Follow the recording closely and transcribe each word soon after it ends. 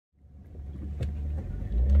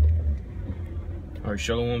Alright,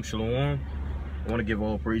 shalom, shalom. I want to give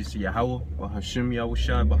all praise to Yahweh, Bahashem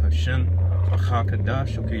Yahushai, Bahashem,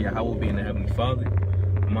 Bahakadash, okay, Yahweh being the Heavenly Father,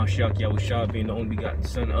 Mashiach Yahushai being the only begotten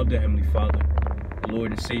Son of the Heavenly Father, the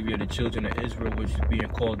Lord and Savior of the children of Israel, which is being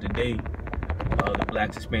called today the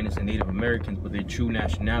blacks, Hispanics, and Native Americans, but their true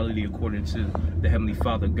nationality according to the Heavenly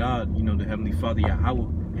Father God, you know, the Heavenly Father Yahweh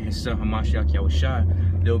and His Son Hamashiach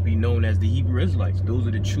Yahushai, they'll be known as the Hebrew Israelites. Those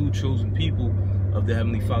are the true chosen people of the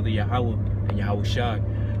Heavenly Father Yahweh and Yahushai.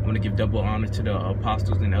 I want to give double honor to the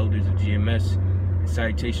apostles and elders of GMS. And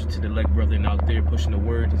salutations to the elect brethren out there pushing the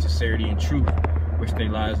word in sincerity and truth, which they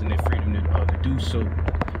lies in their freedom to do so.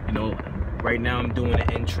 You know, right now I'm doing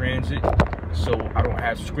it in transit, so I don't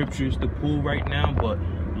have scriptures to pull right now, but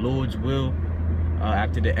Lord's will,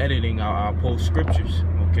 after the editing, I'll post scriptures,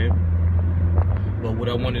 okay? But what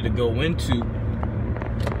I wanted to go into,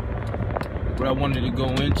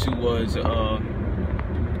 was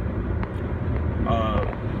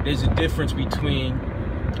there's a difference between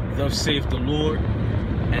thus saith the Lord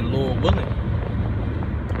and Lord willing,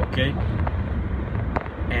 okay?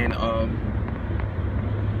 And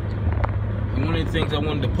one of the things I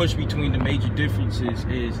wanted to push between the major differences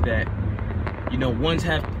is that, you know, ones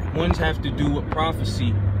have to do with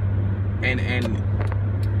prophecy, and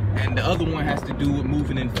the other one has to do with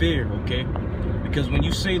moving in fear, okay? Because when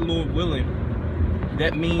you say Lord willing,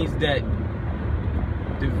 that means that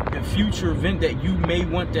the future event that you may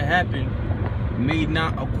want to happen may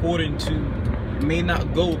not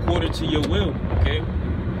go according to your will, okay?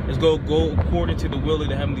 Let's go according to the will of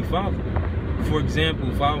the Heavenly Father. For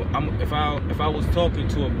example, if I was talking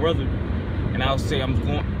to a brother and I'll say I'm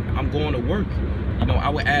going to work, you know, I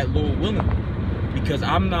would add Lord willing, because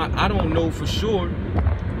I don't know for sure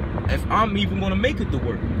if I'm even going to make it to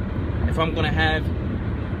work. If I'm going to have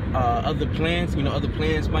other plans, you know, other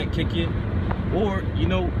plans might kick in, or, you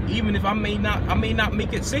know, even if I may not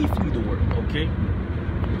make it safely to work, okay?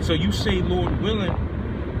 So you say Lord willing,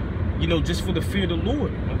 you know, just for the fear of the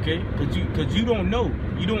Lord, okay? Because you don't know,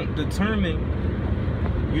 you don't determine,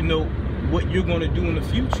 you know, what you're going to do in the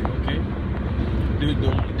future, okay?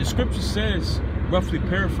 The scripture says, roughly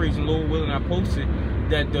paraphrasing Lord willing, I posted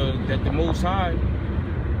that the Most High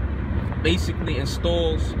basically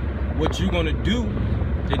installs what you're going to do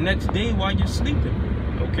the next day while you're sleeping,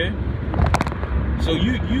 okay? So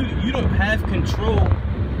you don't have control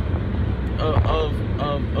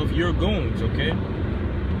of your goings, okay?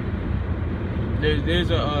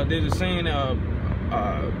 There's a saying,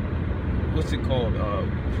 what's it called?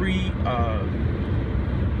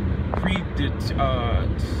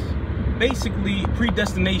 Basically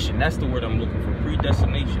predestination. That's the word I'm looking for.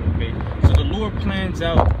 Predestination, okay? So the Lord plans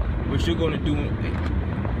out what you're going to do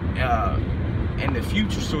in the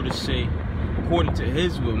future, so to say, according to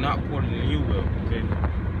His will, not according to your will, okay?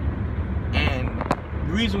 And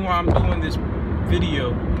the reason why I'm doing this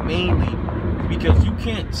video mainly is because you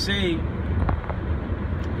can't say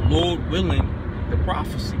Lord willing the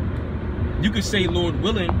prophecy. You could say Lord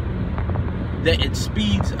willing that it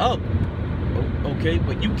speeds up, okay?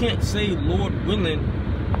 But you can't say Lord willing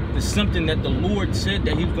there's something that the Lord said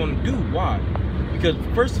that He's going to do. Why? Because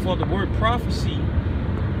first of all, the word prophecy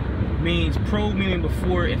means pro, meaning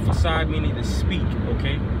before, and facade, meaning to speak,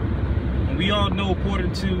 okay? And we all know,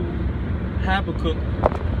 according to Habakkuk,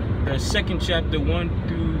 the 2nd chapter,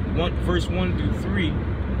 verse 1 through 3,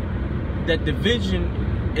 that the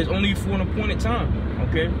vision is only for an appointed time,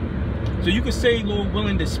 okay? So you could say Lord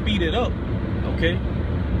willing to speed it up, okay?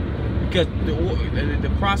 Because the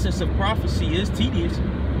process of prophecy is tedious,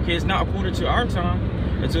 okay? It's not according to our time,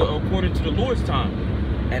 it's according to the Lord's time.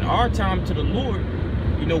 And our time to the Lord,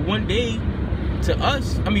 you know, one day to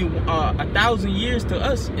us, 1,000 years to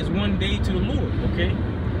us is one day to the Lord, okay?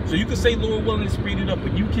 So you can say Lord willing to speed it up,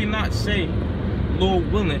 but you cannot say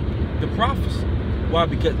Lord willing the prophecy. Why?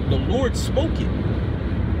 Because the Lord spoke it,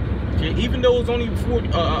 okay? Even though it's only for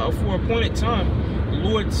appointed time, the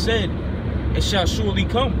Lord said it shall surely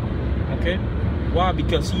come, okay? Why?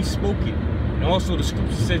 Because He spoke it. And also the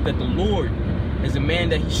scripture says that the Lord is a man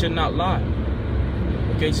that He should not lie.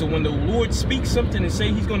 Okay, so when the Lord speaks something and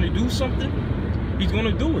say He's going to do something, He's going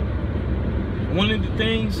to do it. One of the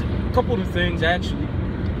things, a couple of the things actually,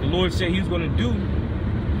 the Lord said He was going to do,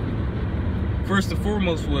 first and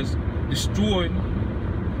foremost, was destroy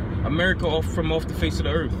America off the face of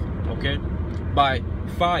the earth, okay, by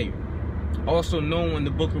fire, also known in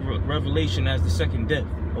the book of Revelation as the second death,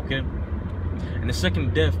 okay? And the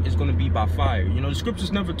second death is going to be by fire. You know, the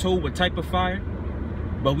scriptures never told what type of fire,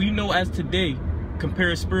 but we know as today,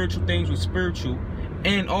 compare spiritual things with spiritual,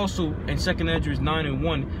 and also in 2nd Esdras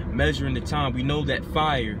 9:1, measuring the time, we know that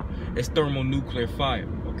fire is thermonuclear fire,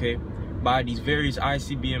 okay? by these various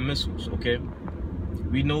ICBM missiles, okay?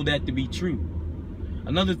 We know that to be true.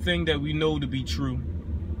 Another thing that we know to be true,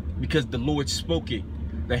 because the Lord spoke it,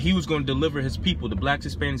 that he was going to deliver his people, the blacks,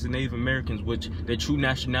 Hispanics, and Native Americans, which their true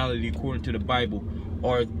nationality according to the Bible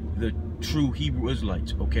are the true Hebrew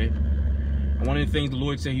Israelites, okay? And one of the things the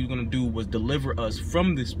Lord said he was going to do was deliver us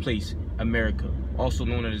from this place, America, also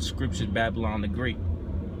known as the scriptures, Babylon the Great.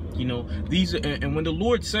 You know, these are, and when the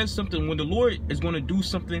Lord says something, when the Lord is going to do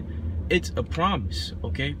something, it's a promise,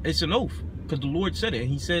 okay? It's an oath, because the Lord said it. And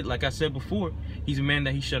he said, like I said before, he's a man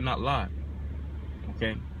that he shall not lie,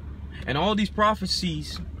 okay? And all these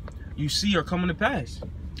prophecies you see are coming to pass,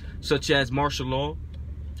 such as martial law,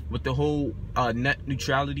 with the whole net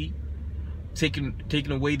neutrality,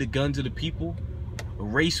 taking away the guns of the people,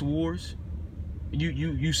 race wars.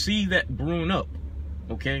 You see that brewing up,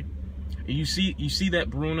 okay? You see that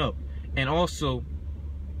brewing up. And also,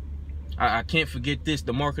 I can't forget this,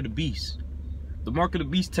 the mark of the beast. The mark of the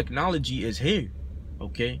beast technology is here,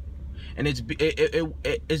 okay? And it's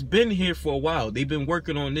been here for a while. They've been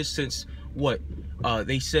working on this since what?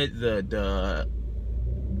 They said the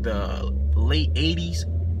late 80s,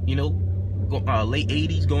 you know, late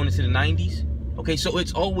 80s going into the 90s. Okay, so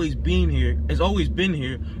it's always been here. It's always been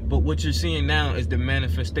here, but what you're seeing now is the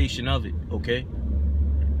manifestation of it, okay?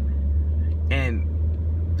 And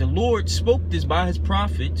the Lord spoke this by his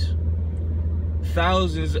prophets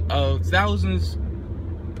thousands of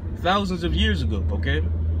years ago, okay?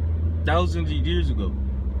 Thousands of years ago.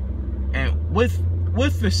 And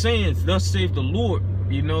with the sayings, thus saith the Lord,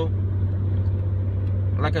 you know,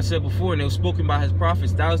 like I said before, and it was spoken by his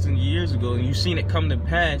prophets thousands of years ago, and you've seen it come to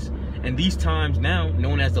pass in these times now,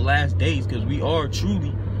 known as the last days, because we are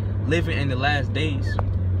truly living in the last days.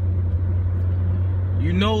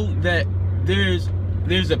 You know that there's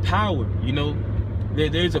a power, you know,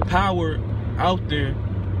 there's a power out there,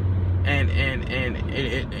 and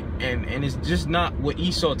it's just not what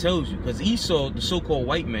Esau tells you, because Esau, the so-called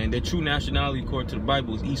white man, their true nationality according to the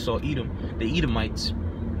Bible is Esau, Edom, the Edomites.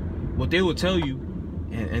 What they will tell you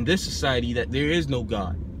in this society, that there is no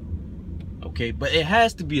God, okay? But it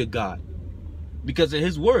has to be a God because of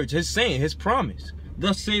his words, his saying, his promise,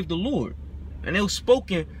 thus saith the Lord. And it was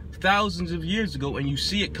spoken thousands of years ago, and you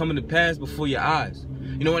see it coming to pass before your eyes,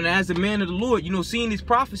 you know. And as a man of the Lord, you know, seeing these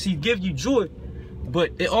prophecies give you joy,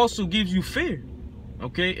 but it also gives you fear,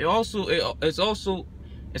 okay? It's also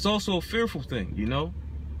a fearful thing, you know.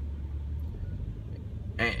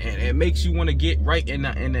 And it makes you want to get right in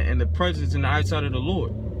the presence and the eyesight of the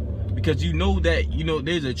Lord, because you know that, you know,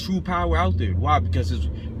 there's a true power out there. Why? Because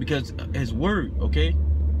his word, okay?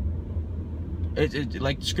 It's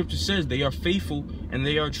like the scripture says, they are faithful and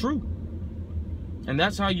they are true, and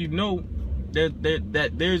that's how you know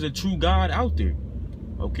that there's a true God out there,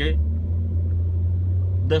 okay?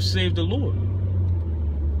 Thus save the Lord,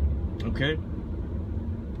 okay?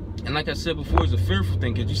 And like I said before, it's a fearful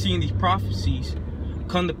thing, because you see in these prophecies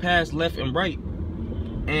come to pass left and right,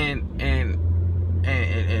 and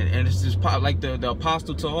it's just pop, like the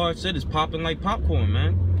apostle Tahar said, it's popping like popcorn,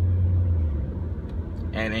 man.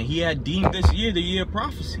 And he had deemed this year the year of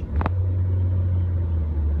prophecy,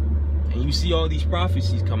 and you see all these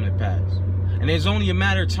prophecies coming to pass, and there's only a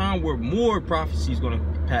matter of time where more prophecies going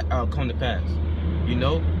to come to pass, you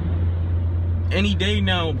know. Any day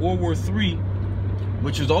now, World War III,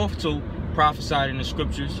 which was also prophesied in the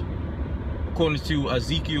scriptures according to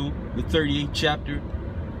Ezekiel, the 38th chapter,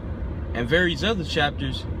 and various other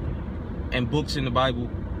chapters and books in the Bible,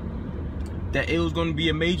 that it was going to be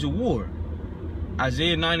a major war.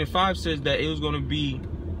 Isaiah 9:5 says that it wasn't going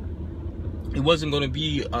to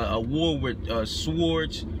be a war with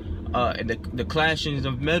swords and the clashings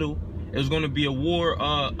of metal. It was going to be a war,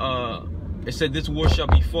 it said this war shall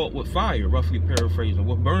be fought with fire, roughly paraphrasing,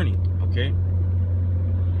 with burning, okay?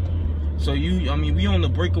 So we on the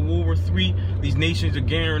brink of World War III. These nations are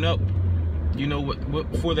gearing up, you know,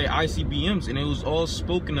 for their ICBMs, and it was all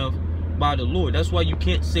spoken of by the Lord. That's why you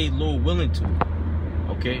can't say Lord willing to it,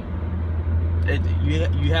 okay?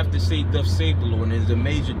 You have to say thus save the Lord, and there's a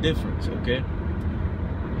major difference, okay?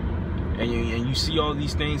 And you see all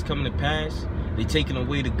these things coming to pass. They taking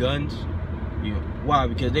away the guns. You know, why?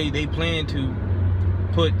 Because they plan to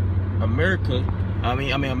put America.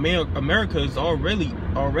 America is already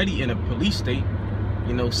in a police state,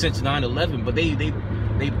 you know, since 9/11. But they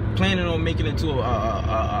planning on making it to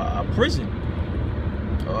a prison,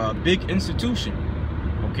 a big institution,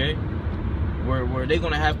 okay, where they're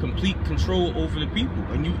gonna have complete control over the people,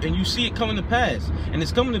 and you see it coming to pass, and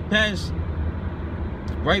it's coming to pass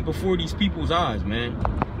right before these people's eyes, man.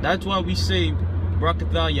 That's why we say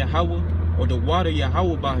Barakatah Yahweh, or the water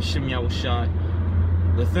Yahweh by Hashem Yahushai,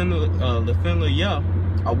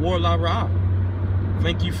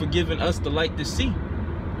 Thank you for giving us the light to see.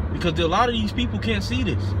 Because a lot of these people can't see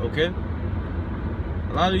this, okay?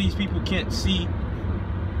 A lot of these people can't see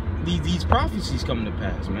these prophecies coming to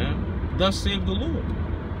pass, man. Thus saith the Lord.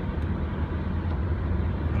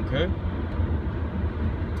 Okay?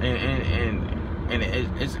 And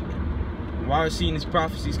it's why I seeing these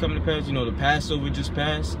prophecies coming to pass, you know, the Passover just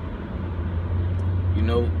passed. You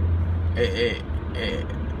know, it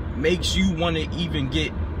makes you want to even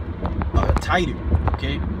get tighter,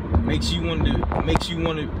 okay? Makes you want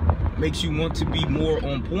to be more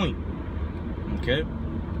on point, okay?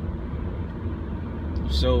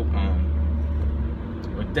 So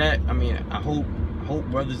with that, I mean, I hope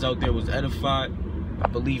brothers out there was edified. I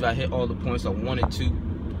believe I hit all the points I wanted to.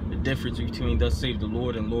 The difference between thus saith the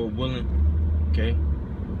Lord and Lord willing, okay?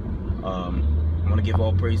 I want to give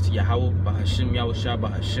all praise to Yahweh, Bahashim Yahushua,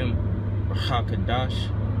 Bahashim Rahakadash.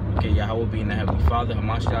 Okay, Yahweh being the Heavenly Father,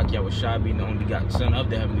 Hamashiach Yahushua being the only begotten Son of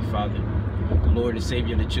the Heavenly Father, the Lord and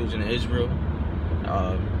Savior of the children of Israel.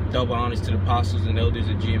 Double honors to the apostles and elders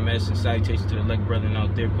of GMS, and salutations to the elect brethren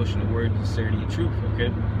out there pushing the word, sincerity, and truth.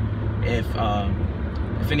 Okay, if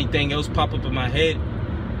anything else pop up in my head,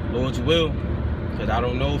 Lord's will, because I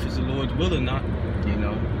don't know if it's the Lord's will or not. You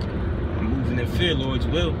know, I'm moving in fear. Lord's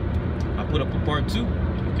will. I put up a part 2.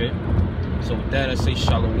 Okay, so with that, I say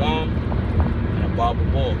shalom and a Bible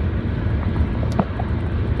ball.